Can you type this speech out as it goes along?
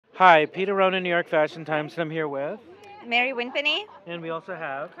Hi, Peter Ronan, New York Fashion Times, and I'm here with, Mary Winpenny. and we also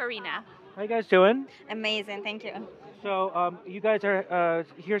have. Karina. How you guys doing? Amazing, thank you. So, you guys are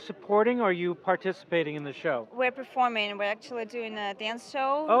here supporting, or are you participating in the show? We're performing. We're actually doing a dance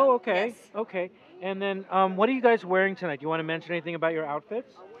show. Oh, Yes. okay, okay. And then, what are you guys wearing tonight? Do you want to mention anything about your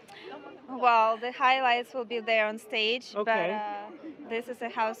outfits? Well, the highlights will be there on stage, but Okay. this is a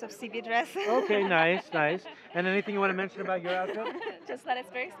house of CB dress. Okay, nice, nice. And anything you want to mention about your outfit? Just that it's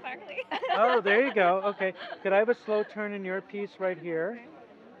very sparkly. Oh, there you go. Okay. Could I have a slow turn in your piece right here?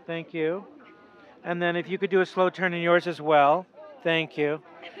 Thank you. And then if you could do a slow turn in yours as well. Thank you.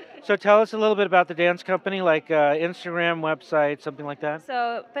 So tell us a little bit about the dance company, like Instagram, website, something like that.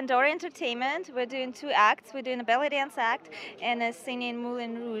 So, Pandora Entertainment, we're doing 2 acts. We're doing a belly dance act and a singing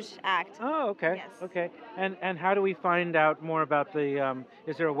Moulin Rouge act. Oh, okay, Yes. okay. And how do we find out more about the?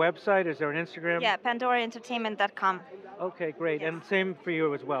 Is there a website? Is there an Instagram? Yeah, PandoraEntertainment.com. Okay, great. Yes. And same for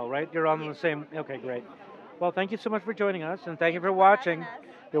you as well, right? You're on Yeah. the same. Okay, great. Well, thank you so much for joining us, and thank you for having watching. us.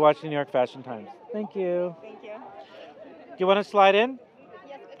 You're watching New York Fashion Times. Thank you. Thank you. Do you want to slide in?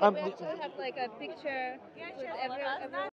 Yes, Um, we actually have like a picture with everyone.